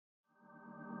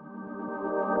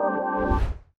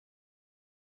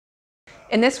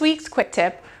In this week's quick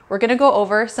tip, we're going to go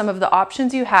over some of the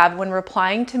options you have when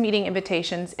replying to meeting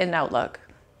invitations in Outlook.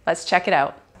 Let's check it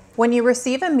out. When you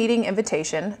receive a meeting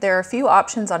invitation, there are a few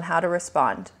options on how to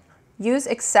respond. Use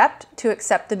accept to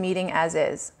accept the meeting as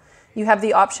is. You have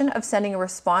the option of sending a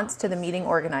response to the meeting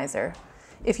organizer.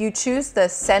 If you choose the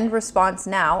Send Response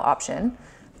Now option,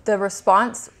 the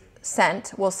response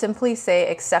sent will simply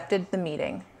say accepted the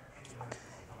meeting.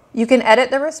 You can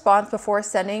edit the response before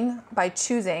sending by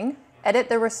choosing Edit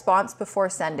the response before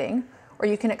sending, or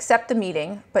you can accept the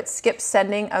meeting but skip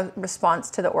sending a response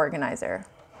to the organizer.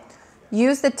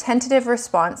 Use the tentative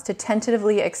response to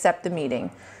tentatively accept the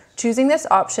meeting. Choosing this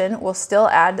option will still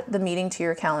add the meeting to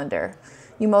your calendar.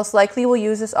 You most likely will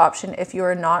use this option if you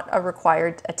are not a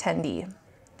required attendee.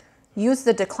 Use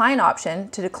the decline option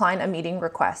to decline a meeting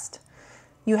request.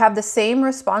 You have the same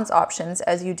response options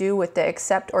as you do with the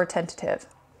accept or tentative.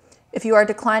 If you are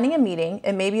declining a meeting,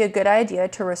 it may be a good idea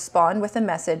to respond with a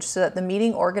message so that the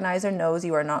meeting organizer knows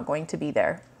you are not going to be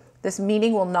there. This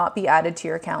meeting will not be added to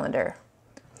your calendar.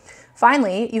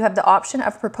 Finally, you have the option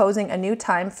of proposing a new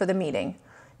time for the meeting.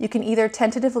 You can either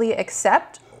tentatively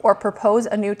accept or propose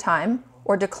a new time,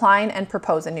 or decline and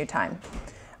propose a new time.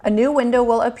 A new window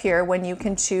will appear when you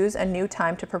can choose a new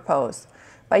time to propose.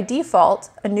 By default,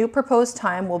 a new proposed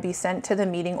time will be sent to the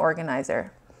meeting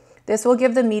organizer. This will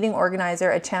give the meeting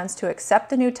organizer a chance to accept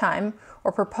the new time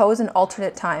or propose an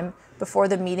alternate time before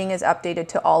the meeting is updated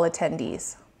to all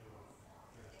attendees.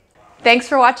 Thanks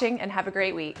for watching and have a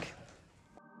great week.